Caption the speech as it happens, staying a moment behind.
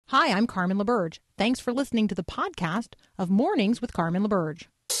Hi, I'm Carmen LaBerge. Thanks for listening to the podcast of Mornings with Carmen LaBerge.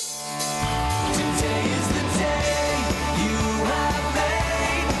 Today is the day you have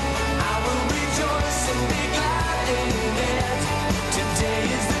made. I will rejoice and be glad in it. Today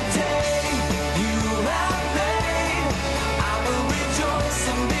is the day you have made. I will rejoice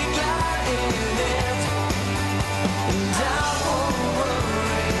and be glad in it. And I won't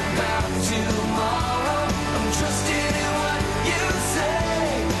worry about tomorrow. I'm trusting in what you say.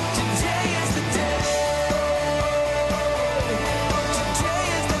 Today is the day. Today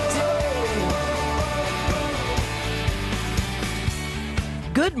is the day.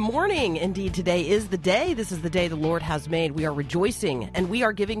 Good morning. Indeed, today is the day. This is the day the Lord has made. We are rejoicing and we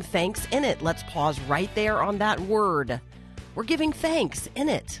are giving thanks in it. Let's pause right there on that word. We're giving thanks in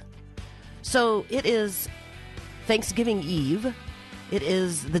it. So it is Thanksgiving Eve. It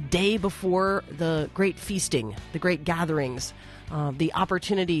is the day before the great feasting, the great gatherings, the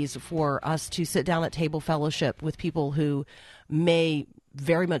opportunities for us to sit down at table fellowship with people who may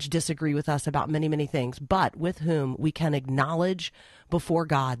very much disagree with us about many, many things, but with whom we can acknowledge before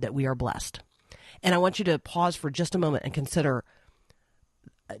God that we are blessed. And I want you to pause for just a moment and consider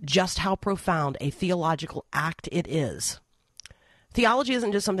just how profound a theological act it is. Theology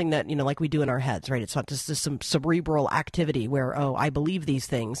isn't just something that, like we do in our heads, right? It's not just some cerebral activity where, I believe these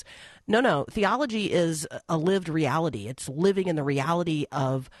things. No. Theology is a lived reality. It's living in the reality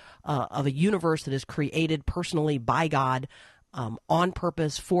of a universe that is created personally by God, on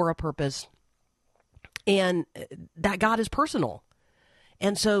purpose, for a purpose, and that God is personal.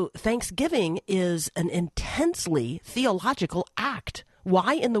 And so Thanksgiving is an intensely theological act.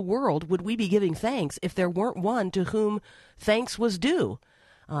 Why in the world would we be giving thanks if there weren't one to whom thanks was due?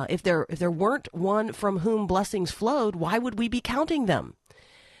 If there weren't one from whom blessings flowed, why would we be counting them?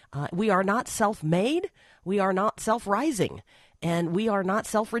 We are not self-made, we are not self-rising, and we are not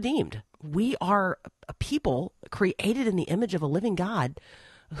self-redeemed. We are a people created in the image of a living God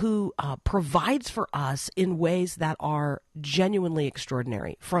who provides for us in ways that are genuinely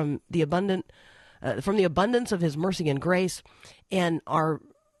extraordinary from the abundance of his mercy and grace, and our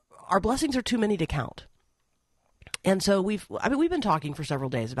blessings are too many to count. And so we've been talking for several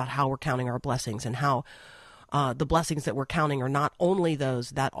days about how we're counting our blessings and how the blessings that we're counting are not only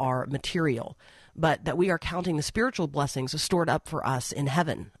those that are material, but that we are counting the spiritual blessings stored up for us in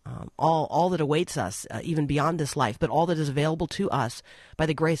heaven, all that awaits us even beyond this life, but all that is available to us by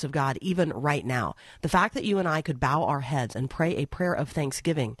the grace of God even right now. The fact that you and I could bow our heads and pray a prayer of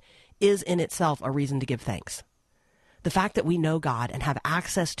thanksgiving is in itself a reason to give thanks. The fact that we know God and have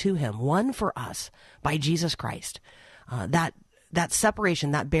access to him, won for us by Jesus Christ, that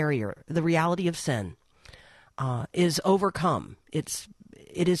separation, that barrier, the reality of sin, is overcome. It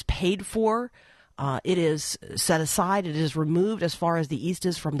is paid for. It is set aside. It is removed as far as the east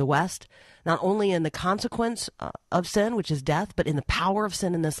is from the west, not only in the consequence of sin, which is death, but in the power of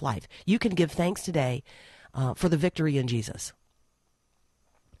sin in this life. You can give thanks today for the victory in Jesus.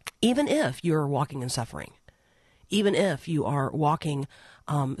 Even if you're walking in suffering, even if you are walking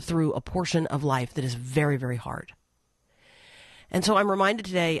through a portion of life that is very, very hard. And so I'm reminded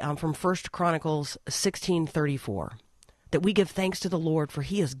today from 1 Chronicles 16:34 that we give thanks to the Lord, for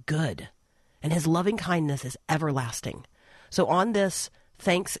he is good and his loving kindness is everlasting. So on this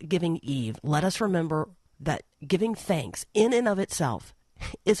Thanksgiving Eve, let us remember that giving thanks in and of itself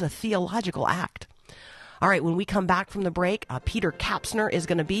is a theological act. All right, when we come back from the break, Peter Kapsner is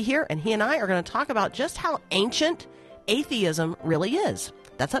going to be here, and he and I are going to talk about just how ancient atheism really is.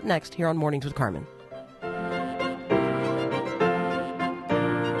 That's up next here on Mornings with Carmen.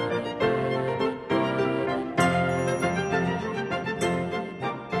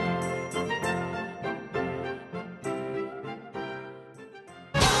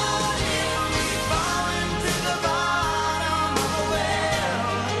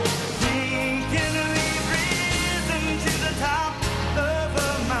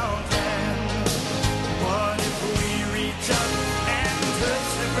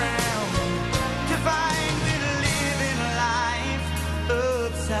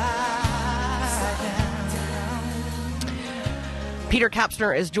 Peter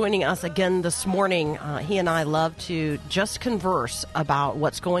Kapsner is joining us again this morning. He and I love to just converse about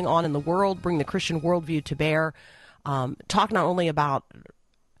what's going on in the world, bring the Christian worldview to bear, talk not only about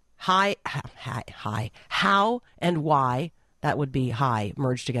how and why, that would be high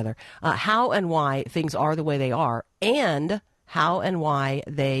merged together, how and why things are the way they are, and how and why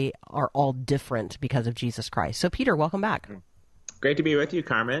they are all different because of Jesus Christ. So, Peter, welcome back. Great to be with you,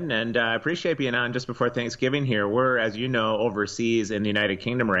 Carmen, and I appreciate being on just before Thanksgiving here. We're, as you know, overseas in the United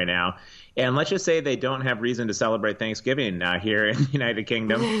Kingdom right now, and let's just say they don't have reason to celebrate Thanksgiving here in the United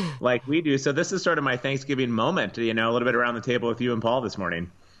Kingdom like we do. So this is sort of my Thanksgiving moment, a little bit around the table with you and Paul this morning.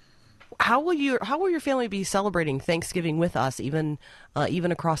 How will your family be celebrating Thanksgiving with us, even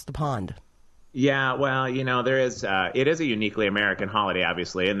across the pond? Yeah, well, it is a uniquely American holiday,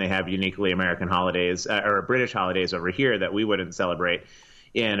 obviously, and they have uniquely American holidays or British holidays over here that we wouldn't celebrate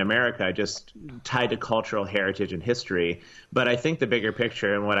in America, just tied to cultural heritage and history. But I think the bigger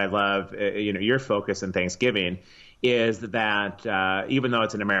picture and what I love, your focus in Thanksgiving is that even though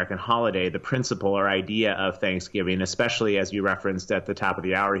it's an American holiday, the principle or idea of Thanksgiving, especially as you referenced at the top of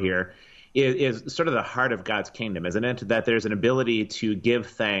the hour here, is sort of the heart of God's kingdom, isn't it? That there's an ability to give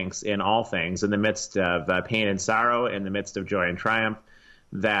thanks in all things, in the midst of pain and sorrow, in the midst of joy and triumph,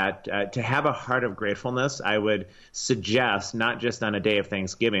 that to have a heart of gratefulness, I would suggest, not just on a day of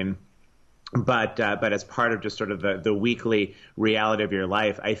Thanksgiving, but as part of just sort of the weekly reality of your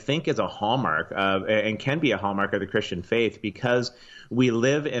life, I think is a hallmark of, and can be a hallmark of the Christian faith, because we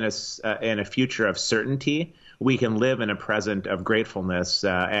live in a future of certainty. We can live in a present of gratefulness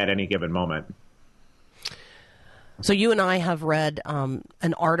at any given moment. So you and I have read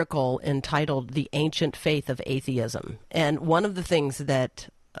an article entitled "The Ancient Faith of Atheism," and one of the things that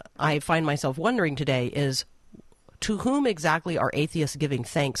I find myself wondering today is, to whom exactly are atheists giving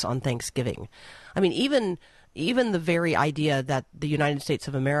thanks on Thanksgiving? I mean, even the very idea that the United States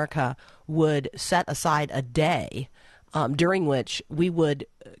of America would set aside a day during which we would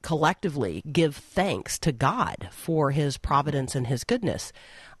collectively give thanks to God for his providence and his goodness.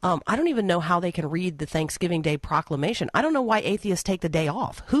 I don't even know how they can read the Thanksgiving Day proclamation. I don't know why atheists take the day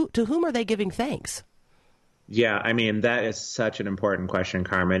off. To whom are they giving thanks? Yeah, I mean, that is such an important question,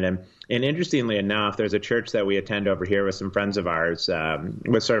 Carmen. And interestingly enough, there's a church that we attend over here with some friends of ours,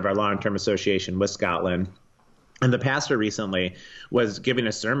 with sort of our long-term association with Scotland. And the pastor recently was giving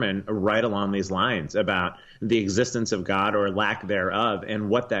a sermon right along these lines about the existence of God or lack thereof and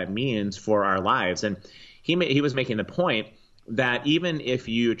what that means for our lives. And he was making the point that even if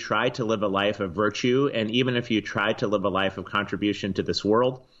you try to live a life of virtue, and even if you try to live a life of contribution to this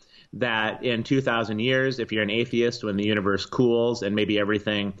world, that in 2,000 years, if you're an atheist, when the universe cools and maybe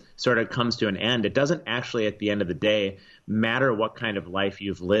everything sort of comes to an end, it doesn't actually at the end of the day matter what kind of life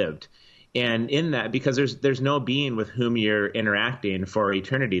you've lived. And in that, because there's no being with whom you're interacting for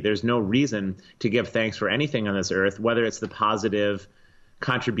eternity, there's no reason to give thanks for anything on this earth, whether it's the positive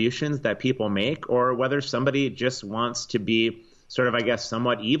contributions that people make or whether somebody just wants to be sort of, I guess,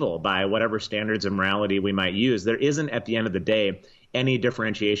 somewhat evil by whatever standards of morality we might use. There isn't, at the end of the day, any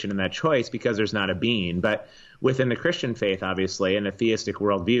differentiation in that choice because there's not a being. But within the Christian faith, obviously, in a theistic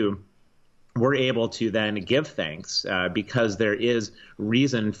worldview, we're able to then give thanks because there is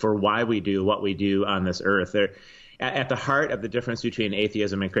reason for why we do what we do on this earth. At the heart of the difference between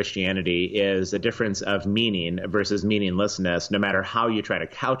atheism and Christianity is a difference of meaning versus meaninglessness, no matter how you try to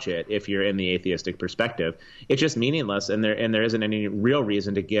couch it. If you're in the atheistic perspective, it's just meaningless, and there isn't any real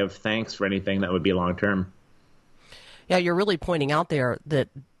reason to give thanks for anything that would be long-term. Yeah, you're really pointing out there that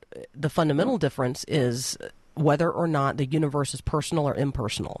the fundamental difference is whether or not the universe is personal or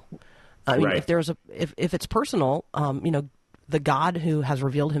impersonal. I mean, right. if it's personal, the God who has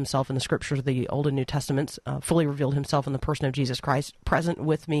revealed himself in the scriptures of the Old and New Testaments, fully revealed himself in the person of Jesus Christ, present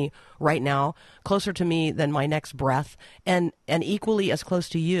with me right now, closer to me than my next breath, and equally as close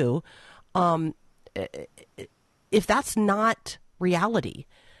to you. If that's not reality,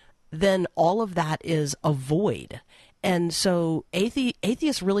 then all of that is a void. And so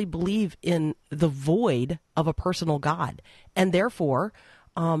atheists really believe in the void of a personal God. And therefore,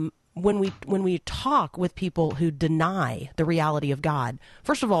 when we talk with people who deny the reality of God,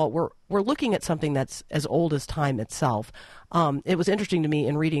 first of all, we're looking at something that's as old as time itself. It was interesting to me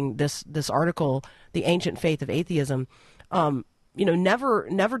in reading this article, "The Ancient Faith of Atheism."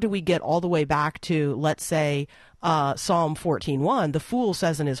 Never do we get all the way back to, let's say, Psalm 14:1. The fool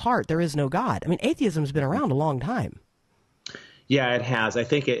says in his heart, "There is no God." I mean, atheism's been around a long time. Yeah, it has. I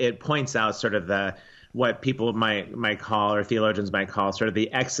think it points out sort of what people might call, or theologians might call, sort of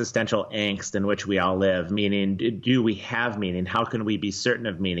the existential angst in which we all live, meaning, do we have meaning? How can we be certain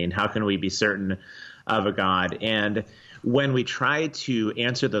of meaning? How can we be certain of a God? And when we try to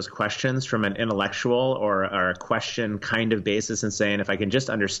answer those questions from an intellectual or a question kind of basis and saying, if I can just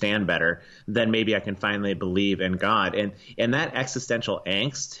understand better, then maybe I can finally believe in God. And that existential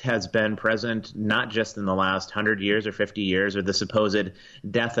angst has been present not just in the last 100 years or 50 years or the supposed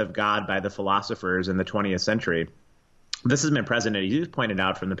death of God by the philosophers in the 20th century. This has been present, and you pointed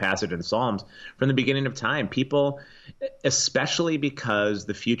out from the passage in Psalms, from the beginning of time. People, especially because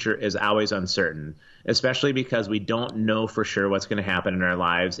the future is always uncertain, especially because we don't know for sure what's going to happen in our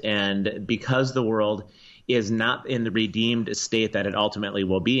lives, and because the world is not in the redeemed state that it ultimately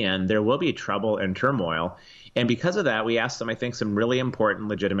will be in, there will be trouble and turmoil. And because of that, we ask them, I think, some really important,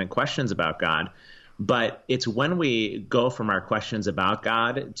 legitimate questions about God. But it's when we go from our questions about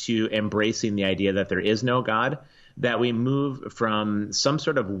God to embracing the idea that there is no God that we move from some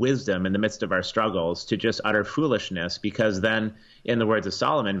sort of wisdom in the midst of our struggles to just utter foolishness, because then, in the words of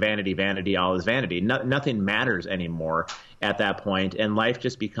Solomon, vanity, vanity, all is vanity. Nothing matters anymore at that point, and life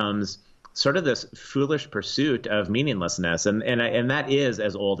just becomes sort of this foolish pursuit of meaninglessness. And that is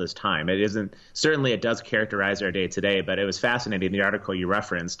as old as time. It isn't, certainly it does characterize our day today, but it was fascinating, the article you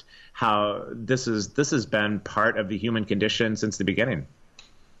referenced, how this has been part of the human condition since the beginning.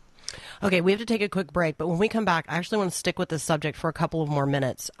 Okay, we have to take a quick break, but when we come back, I actually want to stick with this subject for a couple of more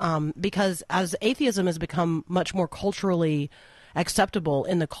minutes, because as atheism has become much more culturally acceptable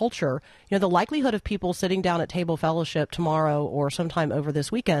in the culture, the likelihood of people sitting down at table fellowship tomorrow or sometime over this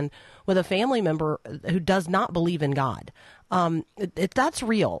weekend with a family member who does not believe in God, that's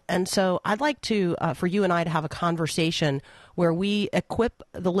real. And so I'd like to, for you and I to have a conversation where we equip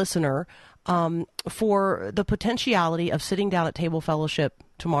the listener for the potentiality of sitting down at table fellowship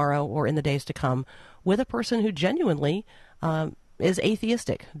tomorrow or in the days to come with a person who genuinely is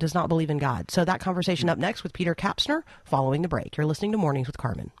atheistic, does not believe in God. So that conversation up next with Peter Kapsner following the break. You're listening to Mornings with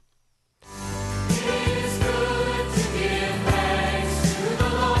Carmen.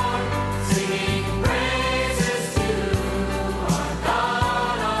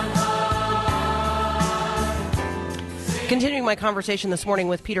 Continuing my conversation this morning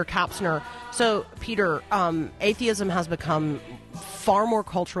with Peter Kapsner. So, Peter, atheism has become far more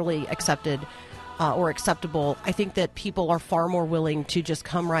culturally accepted or acceptable. I think that people are far more willing to just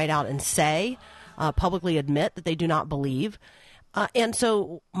come right out and say, publicly admit that they do not believe. And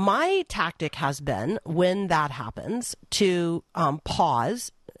so my tactic has been, when that happens, to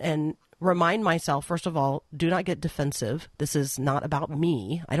pause and remind myself, first of all, do not get defensive. This is not about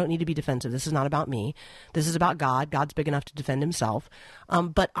me. I don't need to be defensive. This is not about me. This is about God. God's big enough to defend himself.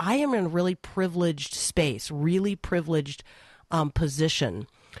 But I am in a really privileged space, really privileged position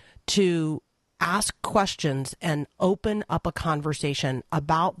to ask questions and open up a conversation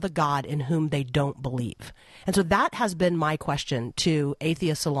about the God in whom they don't believe. And so that has been my question to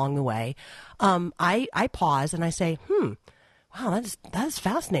atheists along the way. I pause and I say, wow, that is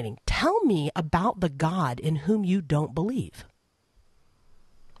fascinating. Tell me about the God in whom you don't believe.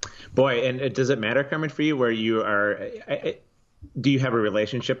 Boy, and does it matter, Carmen, for you where you are? Do you have a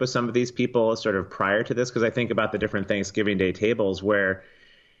relationship with some of these people sort of prior to this? Because I think about the different Thanksgiving Day tables where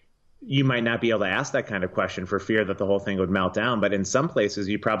you might not be able to ask that kind of question for fear that the whole thing would melt down. But in some places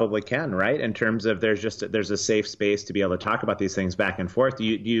you probably can, right? In terms of there's a safe space to be able to talk about these things back and forth. Do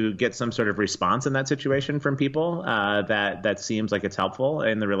you get some sort of response in that situation from people that seems like it's helpful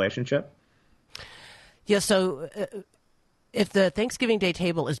in the relationship? Yeah. So if the Thanksgiving Day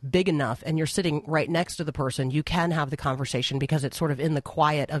table is big enough and you're sitting right next to the person, you can have the conversation because it's sort of in the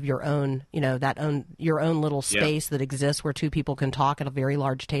quiet of your own, your own little space that exists where two people can talk at a very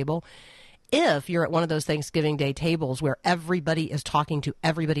large table. If you're at one of those Thanksgiving Day tables where everybody is talking to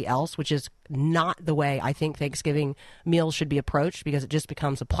everybody else, which is not the way I think Thanksgiving meals should be approached, because it just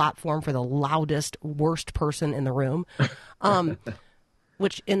becomes a platform for the loudest, worst person in the room,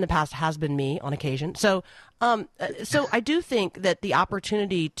 which in the past has been me on occasion. So I do think that the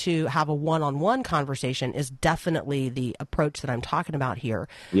opportunity to have a one-on-one conversation is definitely the approach that I'm talking about here.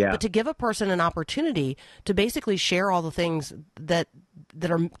 Yeah. But to give a person an opportunity to basically share all the things that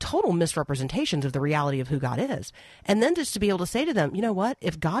are total misrepresentations of the reality of who God is, and then just to be able to say to them, you know what,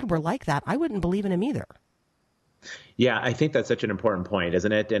 if God were like that, I wouldn't believe in him either. Yeah, I think that's such an important point,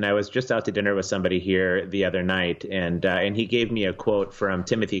 isn't it? And I was just out to dinner with somebody here the other night, and he gave me a quote from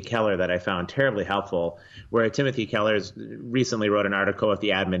Timothy Keller that I found terribly helpful, where Timothy Keller recently wrote an article with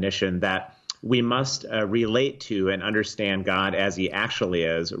the admonition that we must relate to and understand God as he actually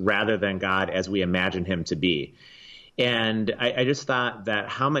is, rather than God as we imagine him to be. And I just thought that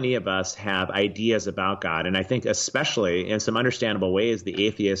how many of us have ideas about God, and I think especially in some understandable ways the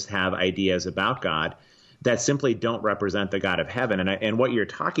atheists have ideas about God that simply don't represent the God of heaven. And what you're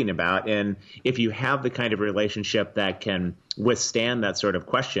talking about, and if you have the kind of relationship that can withstand that sort of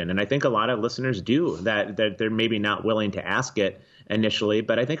question, and I think a lot of listeners do, that they're maybe not willing to ask it initially,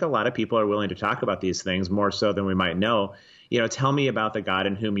 but I think a lot of people are willing to talk about these things more so than we might know. Tell me about the God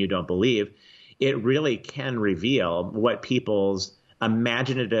in whom you don't believe. It really can reveal what people's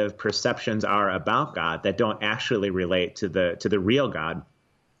imaginative perceptions are about God that don't actually relate to the real God.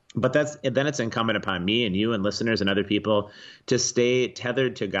 But then it's incumbent upon me and you and listeners and other people to stay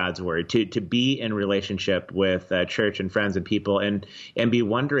tethered to God's word, to be in relationship with church and friends and people, and be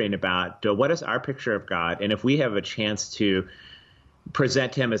wondering about what is our picture of God, and if we have a chance to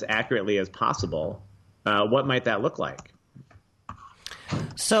present him as accurately as possible, what might that look like?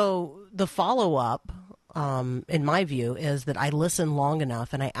 So the follow-up, in my view, is that I listen long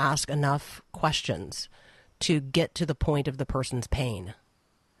enough and I ask enough questions to get to the point of the person's pain.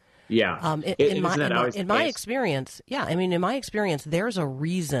 Yeah. In my experience, there's a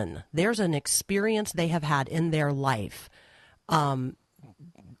reason. There's an experience they have had in their life,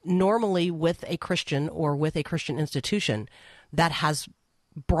 normally with a Christian or with a Christian institution, that has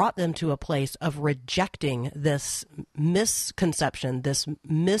brought them to a place of rejecting this misconception, this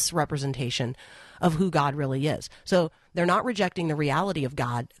misrepresentation of who God really is. So they're not rejecting the reality of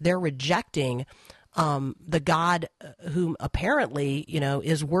God. They're rejecting the God whom apparently,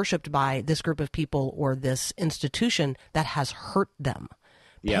 is worshipped by this group of people or this institution that has hurt them.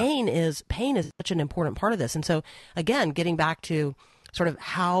 Yeah. Pain is such an important part of this. And so again, getting back to sort of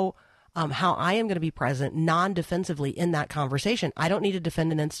how I am going to be present non-defensively in that conversation. I don't need to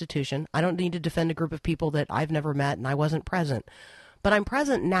defend an institution. I don't need to defend a group of people that I've never met and I wasn't present, but I'm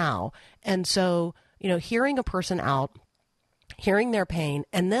present now. And so, hearing a person out, hearing their pain,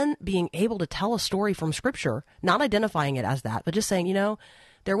 and then being able to tell a story from Scripture, not identifying it as that, but just saying,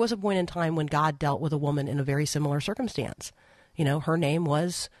 there was a point in time when God dealt with a woman in a very similar circumstance. Her name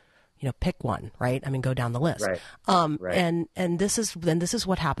was, pick one, right? I mean, go down the list. Right. Right. And this is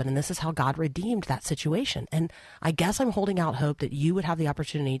what happened, and this is how God redeemed that situation. And I guess I'm holding out hope that you would have the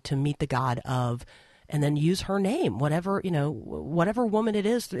opportunity to meet the God of, and then use her name, whatever woman it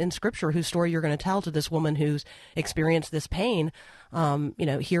is in Scripture whose story you're going to tell to this woman who's experienced this pain,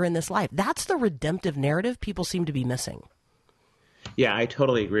 here in this life. That's the redemptive narrative people seem to be missing. Yeah, I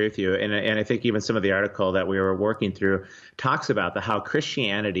totally agree with you. And I think even some of the article that we were working through talks about how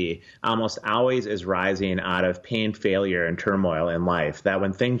Christianity almost always is rising out of pain, failure, and turmoil in life, that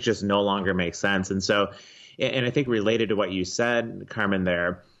when things just no longer make sense. And so, and I think related to what you said, Carmen,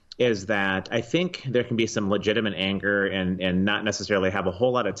 there, is that I think there can be some legitimate anger and not necessarily have a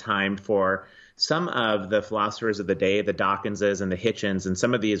whole lot of time for some of the philosophers of the day, the Dawkinses and the Hitchens, and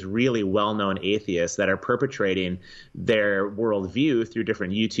some of these really well-known atheists that are perpetrating their worldview through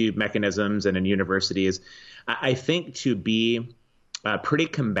different YouTube mechanisms and in universities. I think to be pretty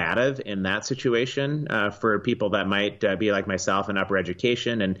combative in that situation for people that might be like myself in upper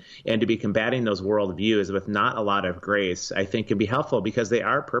education, and to be combating those worldviews with not a lot of grace, I think can be helpful, because they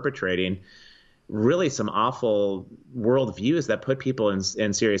are perpetrating really some awful worldviews that put people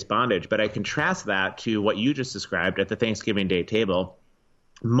in serious bondage. But I contrast that to what you just described at the Thanksgiving Day table.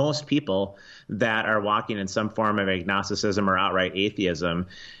 Most people that are walking in some form of agnosticism or outright atheism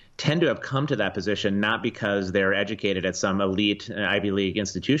tend to have come to that position not because they're educated at some elite Ivy League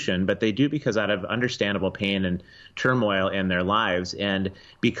institution, but they do because out of understandable pain and turmoil in their lives. And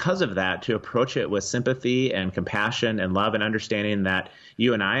because of that, to approach it with sympathy and compassion and love and understanding that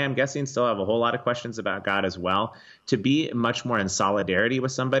you and I'm guessing, still have a whole lot of questions about God as well, to be much more in solidarity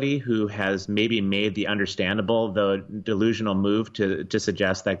with somebody who has maybe made the understandable, though delusional move to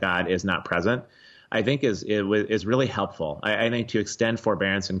suggest that God is not present, I think is really helpful. I think to extend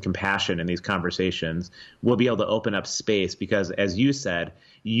forbearance and compassion in these conversations, we'll be able to open up space, because, as you said,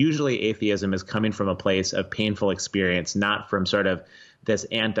 usually atheism is coming from a place of painful experience, not from sort of this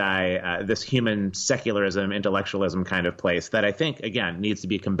this human secularism, intellectualism kind of place that I think, again, needs to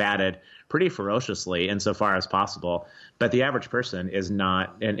be combated pretty ferociously insofar as possible. But the average person is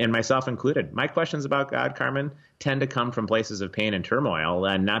not, and myself included. My questions about God, Carmen, tend to come from places of pain and turmoil,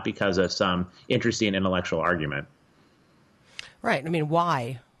 and not because of some interesting intellectual argument. Right. I mean,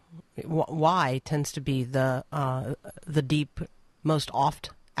 why? Why tends to be the deep, most oft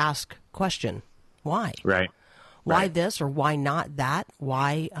asked question. Why? Right. Why this or why not that?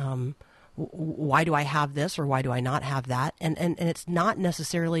 Why do I have this or why do I not have that? And it's not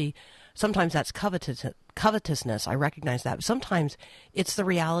necessarily, sometimes that's covetousness. I recognize that. Sometimes it's the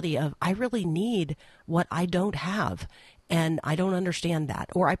reality of, I really need what I don't have, and I don't understand that,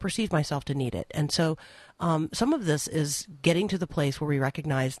 or I perceive myself to need it. And so some of this is getting to the place where we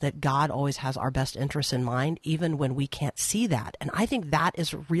recognize that God always has our best interests in mind, even when we can't see that. And I think that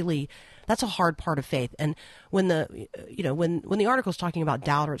is really, that's a hard part of faith. And when when the article is talking about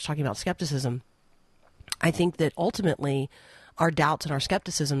doubt, or it's talking about skepticism, I think that ultimately our doubts and our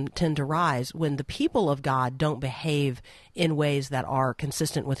skepticism tend to rise when the people of God don't behave in ways that are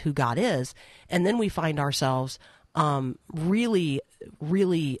consistent with who God is. And then we find ourselves really,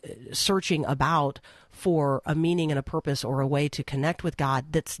 really searching about for a meaning and a purpose or a way to connect with God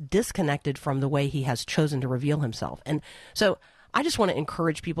that's disconnected from the way he has chosen to reveal himself. And so I just want to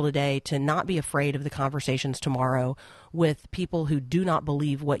encourage people today to not be afraid of the conversations tomorrow with people who do not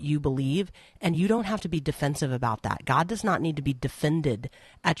believe what you believe, and you don't have to be defensive about that. God does not need to be defended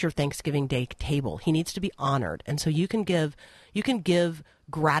at your Thanksgiving Day table. He needs to be honored. And so you can give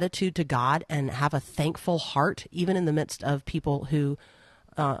gratitude to God and have a thankful heart, even in the midst of people who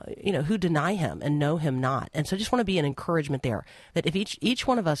who deny him and know him not. And so I just want to be an encouragement there, that if each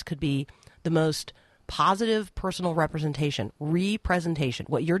one of us could be the most positive personal representation,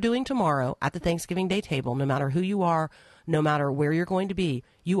 what you're doing tomorrow at the Thanksgiving Day table, no matter who you are, no matter where you're going to be,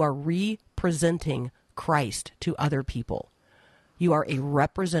 you are representing Christ to other people. You are a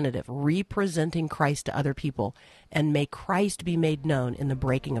representative, representing Christ to other people, and may Christ be made known in the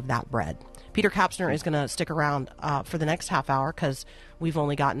breaking of that bread. Peter Kapsner is going to stick around for the next half hour because we've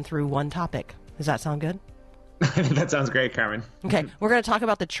only gotten through one topic. Does that sound good? That sounds great, Carmen. Okay, we're going to talk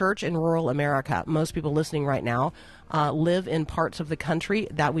about the church in rural America. Most people listening right now live in parts of the country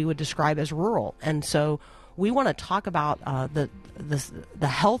that we would describe as rural. And so we want to talk about the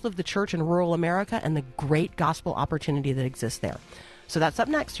health of the church in rural America and the great gospel opportunity that exists there. So that's up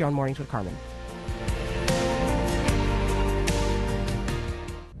next here on Mornings with Carmen.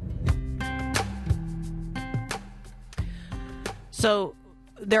 So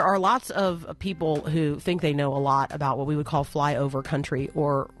there are lots of people who think they know a lot about what we would call flyover country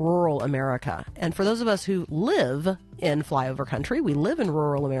or rural America. And for those of us who live in flyover country, we live in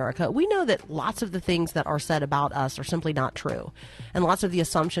rural America, we know that lots of the things that are said about us are simply not true. And lots of the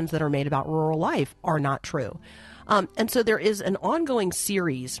assumptions that are made about rural life are not true. And so there is an ongoing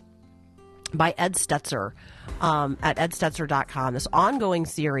series by Ed Stetzer at edstetzer.com, this ongoing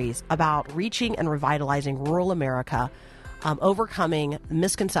series about reaching and revitalizing rural America, overcoming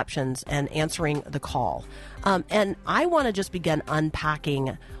misconceptions and answering the call. And I want to just begin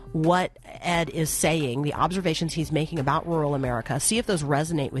unpacking what Ed is saying, the observations he's making about rural America, see if those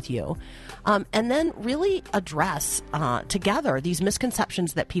resonate with you, and then really address together these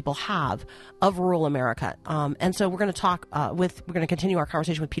misconceptions that people have of rural America. And so we're going to continue our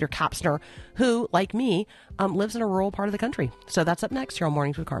conversation with Peter Kapsner, who, like me, lives in a rural part of the country. So that's up next here on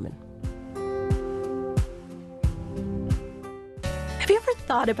Mornings with Carmen. Have you ever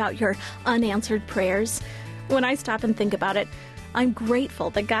thought about your unanswered prayers? When I stop and think about it, I'm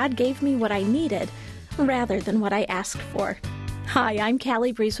grateful that God gave me what I needed rather than what I asked for. Hi, I'm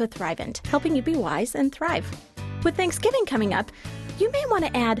Callie Breeze with Thrivent, helping you be wise and thrive. With Thanksgiving coming up, you may want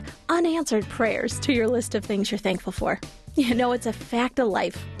to add unanswered prayers to your list of things you're thankful for. You know, it's a fact of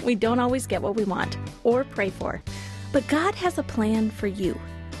life. We don't always get what we want or pray for. But God has a plan for you,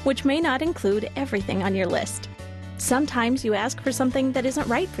 which may not include everything on your list. Sometimes you ask for something that isn't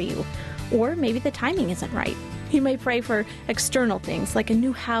right for you, or maybe the timing isn't right. You may pray for external things like a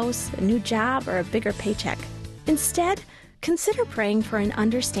new house, a new job, or a bigger paycheck. Instead, consider praying for an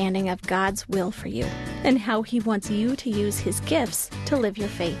understanding of God's will for you and how He wants you to use His gifts to live your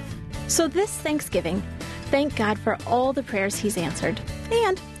faith. So this Thanksgiving, thank God for all the prayers He's answered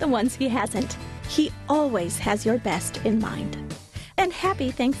and the ones He hasn't. He always has your best in mind. And happy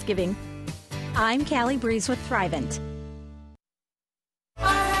Thanksgiving. I'm Callie Breeze with Thrivent.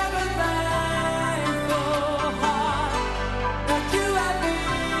 I have a thankful heart that you have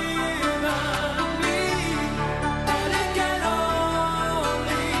given me, and it can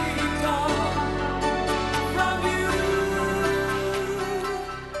only come from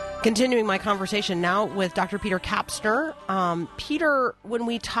you. Continuing my conversation now with Dr. Peter Kapsner. Peter, when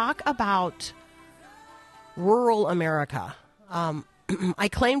we talk about rural America, I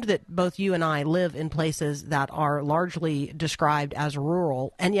claimed that both you and I live in places that are largely described as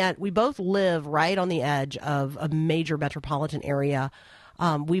rural, and yet we both live right on the edge of a major metropolitan area.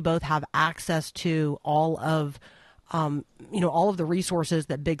 We both have access to all of the resources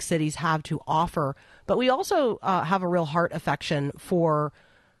that big cities have to offer, but we also have a real heart affection for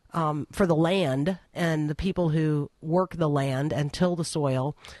the land and the people who work the land and till the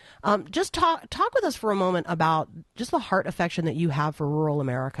soil. Just talk with us for a moment about just the heart affection that you have for rural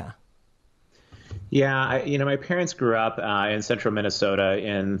America. Yeah, my parents grew up in central Minnesota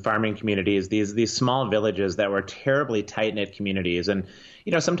in farming communities, these small villages that were terribly tight-knit communities. And,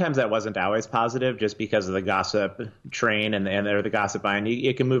 sometimes that wasn't always positive just because of the gossip train and the gossip vine.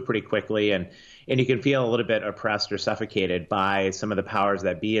 It can move pretty quickly, and you can feel a little bit oppressed or suffocated by some of the powers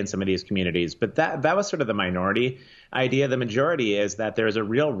that be in some of these communities. But that was sort of the minority idea. The majority is that there's a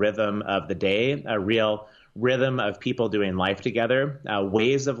real rhythm of the day, a real rhythm of people doing life together,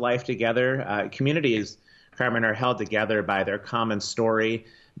 ways of life together. Communities, Carmen, are held together by their common story,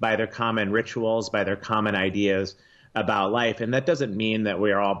 by their common rituals, by their common ideas about life. And that doesn't mean that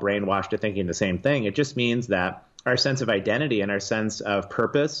we are all brainwashed to thinking the same thing. It just means that our sense of identity and our sense of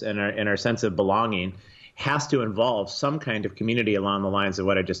purpose and our sense of belonging has to involve some kind of community along the lines of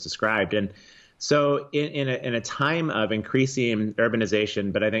what I just described. And so in a time of increasing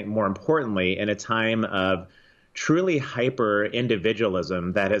urbanization, but I think more importantly, in a time of truly hyper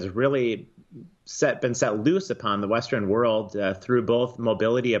individualism that has really been set loose upon the Western world through both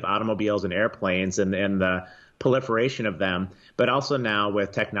mobility of automobiles and airplanes and the proliferation of them, but also now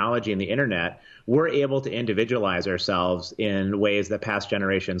with technology and the internet, we're able to individualize ourselves in ways that past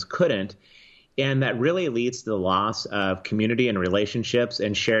generations couldn't. And that really leads to the loss of community and relationships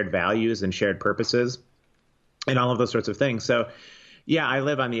and shared values and shared purposes and all of those sorts of things. So, yeah, I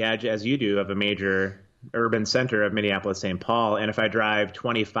live on the edge, as you do, of a major urban center of Minneapolis-St. Paul. And if I drive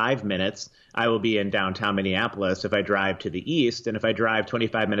 25 minutes, I will be in downtown Minneapolis. If I drive to the east and if I drive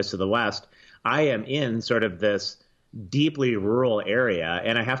 25 minutes to the west, I am in sort of this deeply rural area.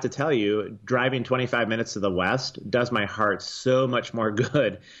 And I have to tell you, driving 25 minutes to the west does my heart so much more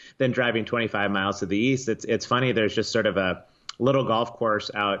good than driving 25 miles to the east. It's funny. There's just sort of a little golf course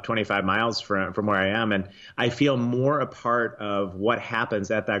out 25 miles from where I am. And I feel more a part of what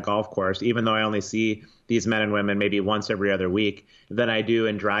happens at that golf course, even though I only see these men and women maybe once every other week, than I do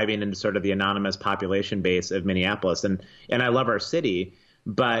in driving into sort of the anonymous population base of Minneapolis. And I love our city,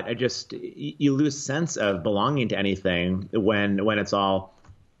 but you lose sense of belonging to anything when it's all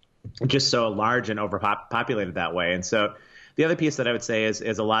just so large and overpopulated that way. And so the other piece that I would say is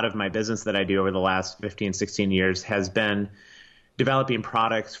a lot of my business that I do over the last 15, 16 years has been developing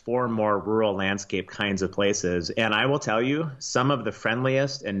products for more rural landscape kinds of places. And I will tell you, some of the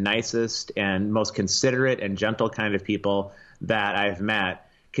friendliest and nicest and most considerate and gentle kind of people that I've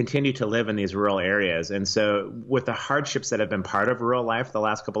met continue to live in these rural areas. And so with the hardships that have been part of rural life the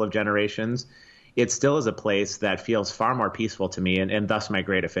last couple of generations, it still is a place that feels far more peaceful to me and thus my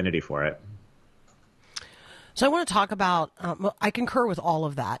great affinity for it. So I want to talk about, I concur with all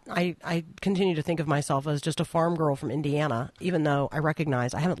of that. I continue to think of myself as just a farm girl from Indiana, even though I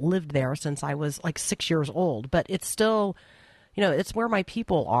recognize I haven't lived there since I was like 6 years old. But it's still, it's where my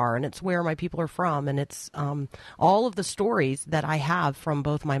people are and it's where my people are from. And it's all of the stories that I have from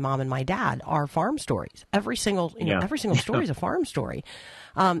both my mom and my dad are farm stories. Every single story is a farm story.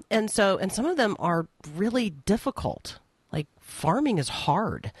 And some of them are really difficult. Like farming is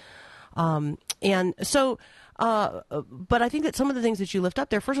hard. But I think that some of the things that you lift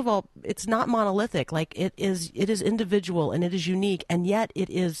up there, first of all, it's not monolithic. Like it is individual and it is unique, and yet it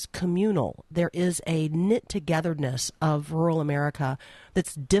is communal. There is a knit togetherness of rural America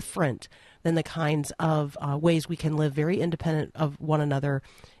that's different than the kinds of ways we can live very independent of one another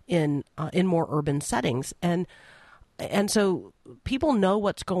in more urban settings. And so people know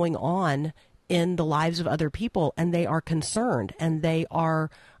what's going on in the lives of other people, and they are concerned, and they are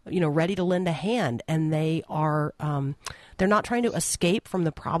ready to lend a hand, and they are they're not trying to escape from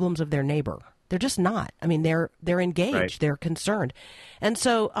the problems of their neighbor. They're just not. I mean, they're engaged. Right. They're concerned. And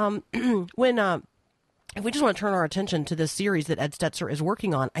so if we just want to turn our attention to this series that Ed Stetzer is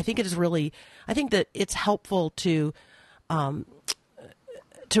working on, I think that it's helpful to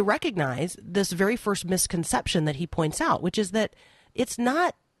recognize this very first misconception that he points out, which is that it's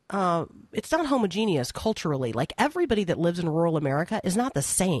not homogeneous culturally. Like everybody that lives in rural America is not the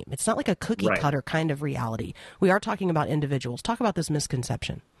same. It's not like a cookie cutter kind of reality. We are talking about individuals. Talk about this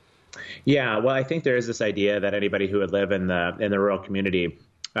misconception. Yeah, well, I think there is this idea that anybody who would live in the rural community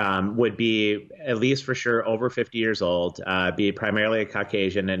would be, at least for sure, over 50 years old, be primarily a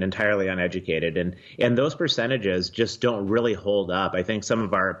Caucasian and entirely uneducated. And those percentages just don't really hold up. I think some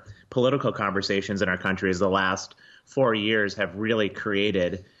of our political conversations in our country the last 4 years have really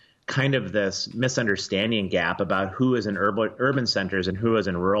created kind of this misunderstanding gap about who is in urban centers and who is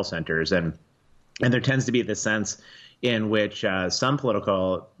in rural centers. And there tends to be this sense in which some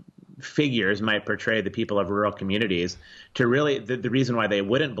political figures might portray the people of rural communities to really the reason why they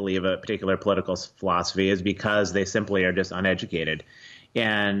wouldn't believe a particular political philosophy is because they simply are just uneducated.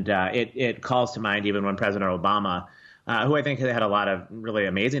 And it calls to mind even when President Obama, who I think had a lot of really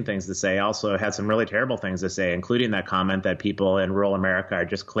amazing things to say, also had some really terrible things to say, including that comment that people in rural America are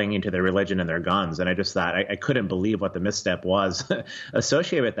just clinging to their religion and their guns. And I just thought I couldn't believe what the misstep was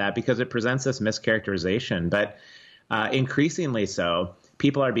associated with that, because it presents this mischaracterization. But increasingly so,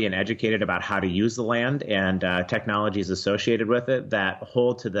 people are being educated about how to use the land and technologies associated with it that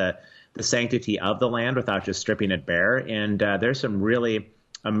hold to the sanctity of the land without just stripping it bare. And there's some really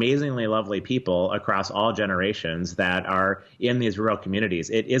amazingly lovely people across all generations that are in these rural communities.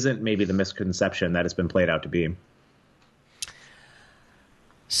 It isn't maybe the misconception that it's been played out to be.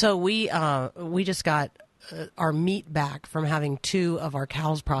 So we just got our meat back from having 2 of our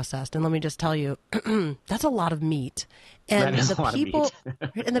cows processed, and let me just tell you, that's a lot of meat. And That is the a lot of people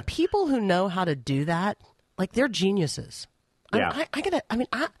meat. and the people who know how to do that, like, they're geniuses. Yeah.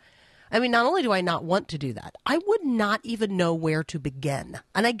 I mean, not only do I not want to do that, I would not even know where to begin.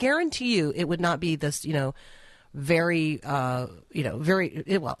 And I guarantee you, it would not be this, very,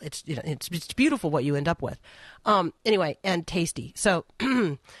 it's beautiful what you end up with. Anyway, and tasty. So,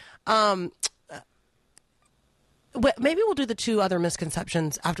 maybe we'll do the 2 other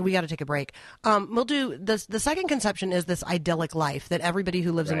misconceptions after. We got to take a break. We'll do this. The second conception is this idyllic life that everybody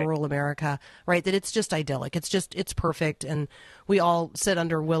who lives in Right. rural America, right, that it's just idyllic. It's perfect. And we all sit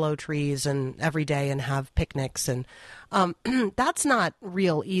under willow trees and every day and have picnics. And that's not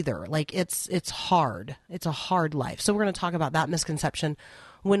real either. Like, it's hard. It's a hard life. So we're going to talk about that misconception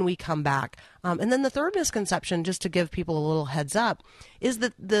when we come back. And then the third misconception, just to give people a little heads up, is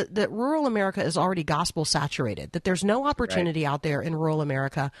that that rural America is already gospel saturated, that there's no opportunity out there in rural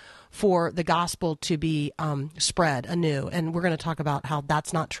America for the gospel to be spread anew. And we're going to talk about how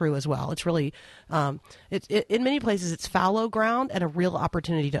that's not true as well. It's really, in many places, it's fallow ground and a real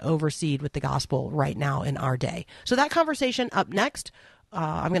opportunity to overseed with the gospel right now in our day. So that conversation up next.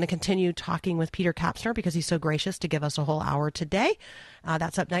 I'm going to continue talking with Peter Kapsner because he's so gracious to give us a whole hour today.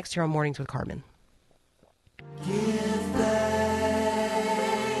 That's up next here on Mornings with Carmen. Give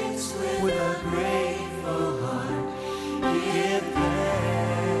thanks with a grateful heart. Give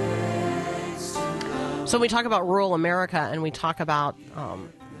thanks to God. So we talk about rural America and we talk about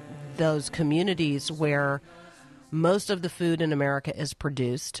those communities where most of the food in America is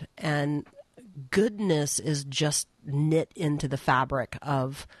produced and goodness is just knit into the fabric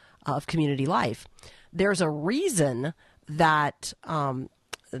of community life. There's a reason that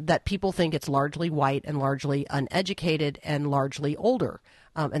that people think it's largely white and largely uneducated and largely older,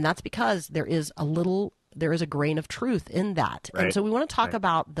 and that's because there is a grain of truth in that. Right. And so we want to talk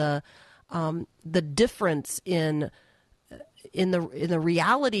about the difference in the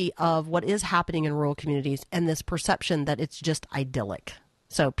reality of what is happening in rural communities and this perception that it's just idyllic.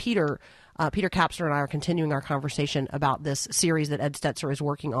 So Peter Kapsner and I are continuing our conversation about this series that Ed Stetzer is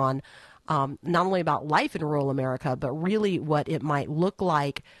working on, not only about life in rural America, but really what it might look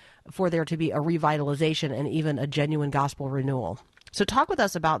like for there to be a revitalization and even a genuine gospel renewal. So talk with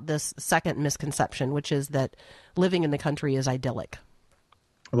us about this second misconception, which is that living in the country is idyllic.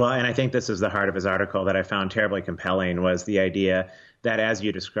 Well, and I think this is the heart of his article that I found terribly compelling, was the idea that, as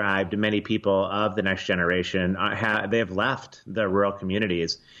you described, many people of the next generation they have left the rural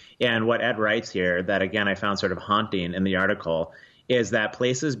communities. And what Ed writes here, that again I found sort of haunting in the article, is that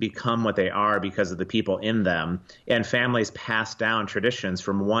places become what they are because of the people in them, and families pass down traditions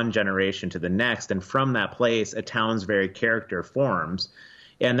from one generation to the next, and from that place a town's very character forms.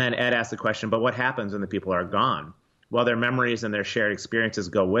 And then Ed asks the question, but what happens when the people are gone? Well, their memories and their shared experiences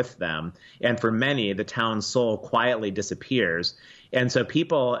go with them. And for many, the town's soul quietly disappears. And so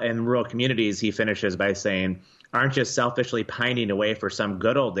people in rural communities, he finishes by saying, aren't just selfishly pining away for some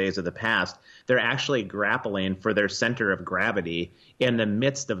good old days of the past. They're actually grappling for their center of gravity in the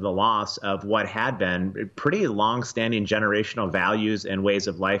midst of the loss of what had been pretty long-standing generational values and ways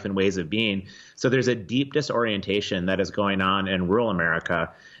of life and ways of being. So there's a deep disorientation that is going on in rural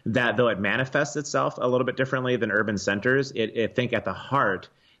America that, though it manifests itself a little bit differently than urban centers, I think at the heart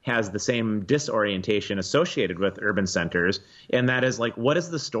has the same disorientation associated with urban centers. And that is like, what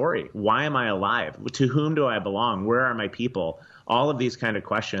is the story? Why am I alive? To whom do I belong? Where are my people? All of these kind of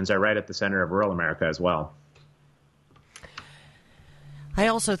questions are right at the center of rural America as well. I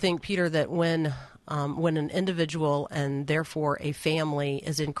also think, Peter, that when an individual and therefore a family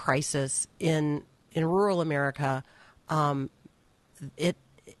is in crisis in rural America,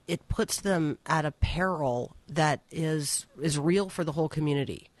 it puts them at a peril that is real for the whole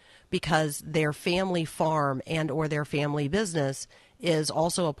community, because their family farm and or their family business is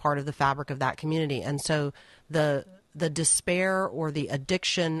also a part of the fabric of that community. And so the despair or the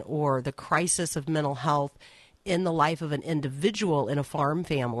addiction or the crisis of mental health in the life of an individual in a farm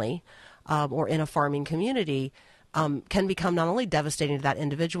family or in a farming community can become not only devastating to that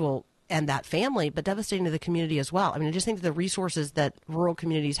individual and that family, but devastating to the community as well. I mean, I just think that the resources that rural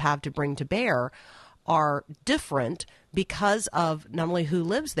communities have to bring to bear are different because of not only who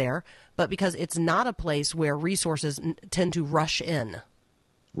lives there, but because it's not a place where resources tend to rush in.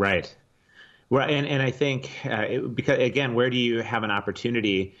 Right. Well, and I think because, again, where do you have an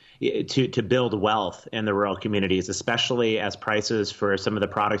opportunity to build wealth in the rural communities, especially as prices for some of the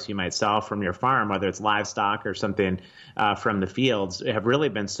products you might sell from your farm, whether it's livestock or something from the fields, have really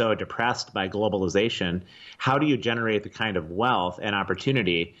been so depressed by globalization. How do you generate the kind of wealth and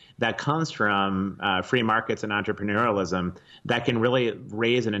opportunity that comes from free markets and entrepreneurialism that can really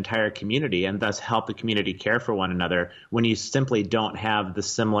raise an entire community and thus help the community care for one another when you simply don't have the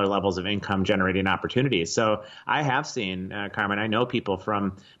similar levels of income generating opportunities? So I have seen, Carmen, I know people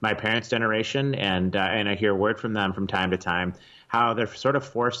from my parents' generation, and I hear word from them from time to time, how they're sort of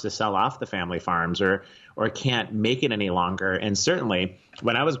forced to sell off the family farms or can't make it any longer. And certainly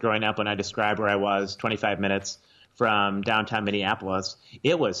when I was growing up, when I described where I was 25 minutes from downtown Minneapolis,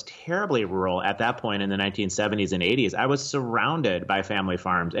 it was terribly rural at that point in the 1970s and 80s. I was surrounded by family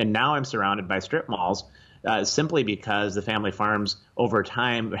farms, and now I'm surrounded by strip malls simply because the family farms over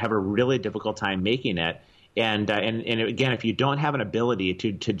time have a really difficult time making it. And again, if you don't have an ability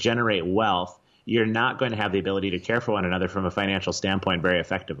to generate wealth, you're not going to have the ability to care for one another from a financial standpoint very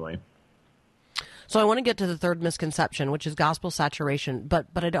effectively. So I want to get to the third misconception, which is gospel saturation, but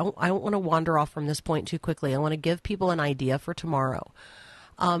I don't want to wander off from this point too quickly. I want to give people an idea for tomorrow.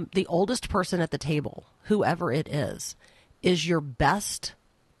 The oldest person at the table, whoever it is your best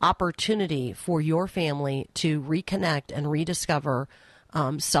opportunity for your family to reconnect and rediscover,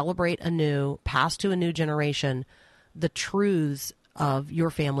 celebrate anew, pass to a new generation, the truths of your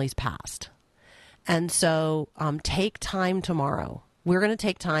family's past. And so take time tomorrow. We're going to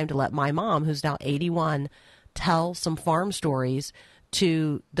take time to let my mom, who's now 81, tell some farm stories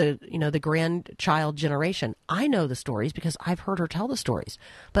to the grandchild generation. I know the stories because I've heard her tell the stories,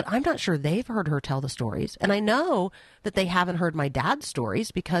 but I'm not sure they've heard her tell the stories. And I know that they haven't heard my dad's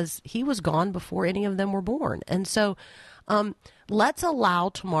stories because he was gone before any of them were born. And so let's allow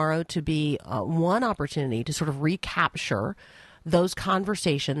tomorrow to be one opportunity to sort of recapture those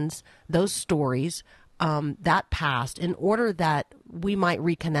conversations, those stories, that past, in order that we might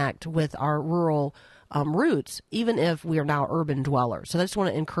reconnect with our rural roots, even if we are now urban dwellers. So I just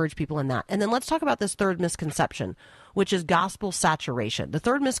want to encourage people in that. And then let's talk about this third misconception, which is gospel saturation. The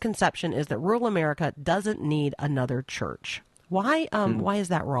third misconception is that rural America doesn't need another church. Why is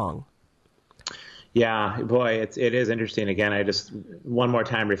that wrong? Yeah, boy, it is interesting. Again, I just one more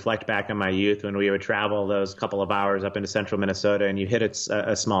time reflect back on my youth when we would travel those couple of hours up into central Minnesota, and you hit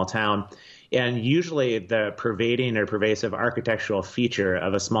a small town. And usually the pervading or pervasive architectural feature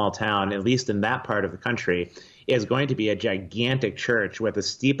of a small town, at least in that part of the country, is going to be a gigantic church with a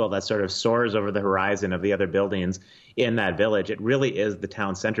steeple that sort of soars over the horizon of the other buildings in that village. It really is the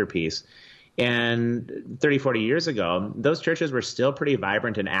town centerpiece. And 30, 40 years ago, those churches were still pretty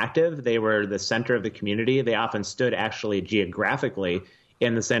vibrant and active. They were the center of the community. They often stood actually geographically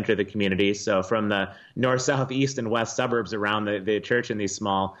in the center of the community. So from the north, south, east, and west suburbs around the church in these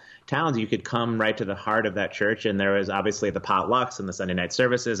small towns, you could come right to the heart of that church. And there was obviously the potlucks and the Sunday night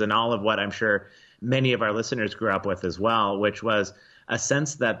services and all of what I'm sure many of our listeners grew up with as well, which was a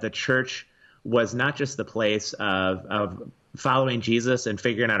sense that the church was not just the place of following Jesus and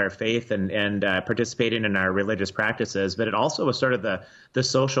figuring out our faith and participating in our religious practices, but it also was sort of the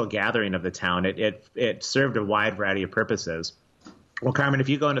social gathering of the town. It served a wide variety of purposes. Well, Carmen, if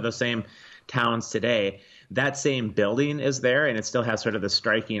you go into those same towns today, that same building is there, and it still has sort of the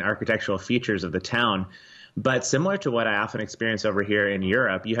striking architectural features of the town. But similar to what I often experience over here in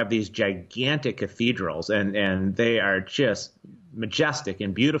Europe, you have these gigantic cathedrals, and they are just majestic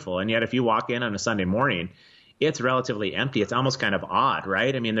and beautiful. And yet if you walk in on a Sunday morning, it's relatively empty. It's almost kind of odd,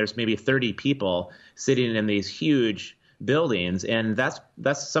 right? I mean, there's maybe 30 people sitting in these huge buildings, and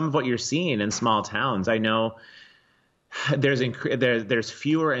that's some of what you're seeing in small towns. I know there's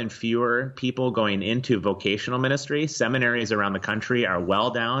fewer and fewer people going into vocational ministry. Seminaries around the country are well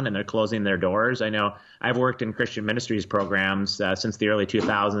down, and they're closing their doors. I know I've worked in Christian ministries programs since the early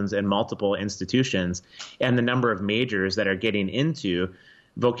 2000s in multiple institutions, and the number of majors that are getting into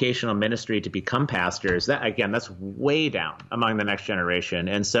vocational ministry to become pastors, that's way down among the next generation.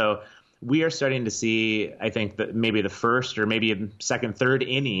 And so we are starting to see, I think, that maybe the first or maybe second, third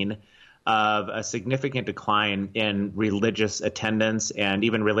inning of a significant decline in religious attendance and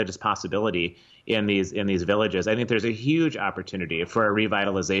even religious possibility in these villages. I think there's a huge opportunity for a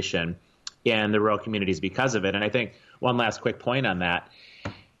revitalization in the rural communities because of it. And I think one last quick point on that.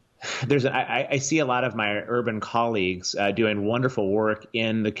 I see a lot of my urban colleagues doing wonderful work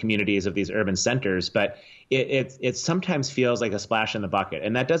in the communities of these urban centers, but it sometimes feels like a splash in the bucket.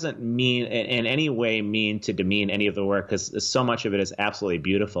 And that doesn't mean in any way to demean any of the work, because so much of it is absolutely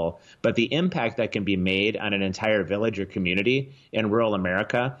beautiful. But the impact that can be made on an entire village or community in rural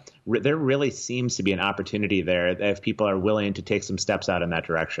America, there really seems to be an opportunity there if people are willing to take some steps out in that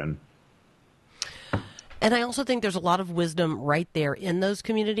direction. And I also think there's a lot of wisdom right there in those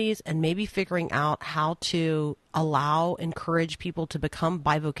communities, and maybe figuring out how to encourage people to become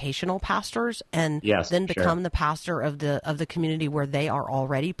bivocational pastors, and then become the pastor of the community where they are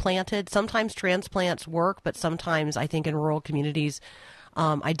already planted. Sometimes transplants work, but sometimes I think in rural communities,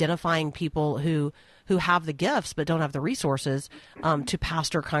 identifying people who have the gifts but don't have the resources to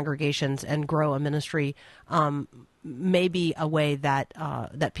pastor congregations and grow a ministry maybe a way that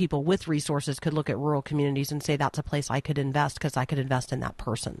that people with resources could look at rural communities and say, that's a place I could invest because I could invest in that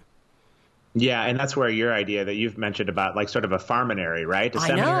person. Yeah, and that's where your idea that you've mentioned about like sort of a farminary, right?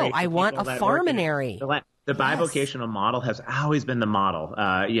 I know. I want a farminary. The bivocational model has always been the model,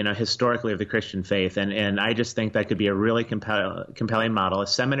 historically of the Christian faith. And I just think that could be a really compelling model. If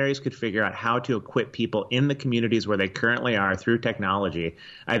seminaries could figure out how to equip people in the communities where they currently are through technology,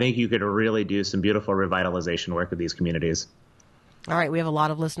 I think you could really do some beautiful revitalization work with these communities. All right, we have a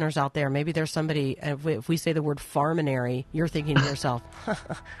lot of listeners out there. Maybe there's somebody, if we say the word farminary, you're thinking to yourself,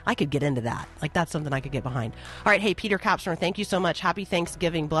 I could get into that. Like, that's something I could get behind. All right, hey, Peter Kapsner, thank you so much. Happy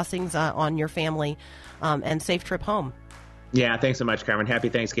Thanksgiving. Blessings on your family, and safe trip home. Yeah, thanks so much, Carmen. Happy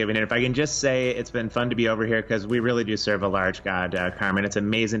Thanksgiving. And if I can just say, it's been fun to be over here because we really do serve a large God, Carmen. It's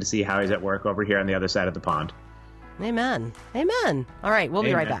amazing to see how he's at work over here on the other side of the pond. Amen. Amen. All right, we'll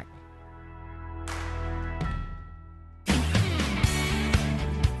be right back.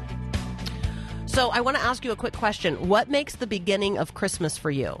 So I want to ask you a quick question. What makes the beginning of Christmas for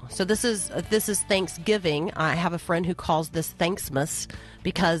you? So this is Thanksgiving. I have a friend who calls this Thanksmas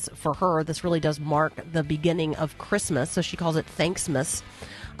because for her, this really does mark the beginning of Christmas. So she calls it Thanksmas.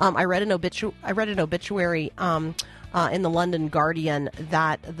 I read an obituary in the London Guardian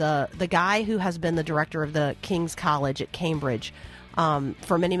that the guy who has been the director of the King's College at Cambridge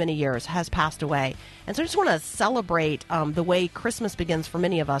for many, many years has passed away. And so I just want to celebrate the way Christmas begins for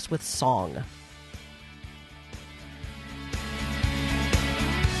many of us with song.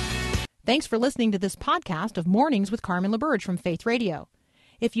 Thanks for listening to this podcast of Mornings with Carmen LaBerge from Faith Radio.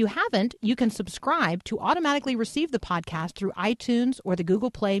 If you haven't, you can subscribe to automatically receive the podcast through iTunes or the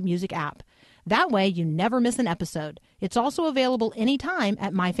Google Play Music app. That way you never miss an episode. It's also available anytime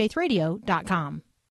at myfaithradio.com.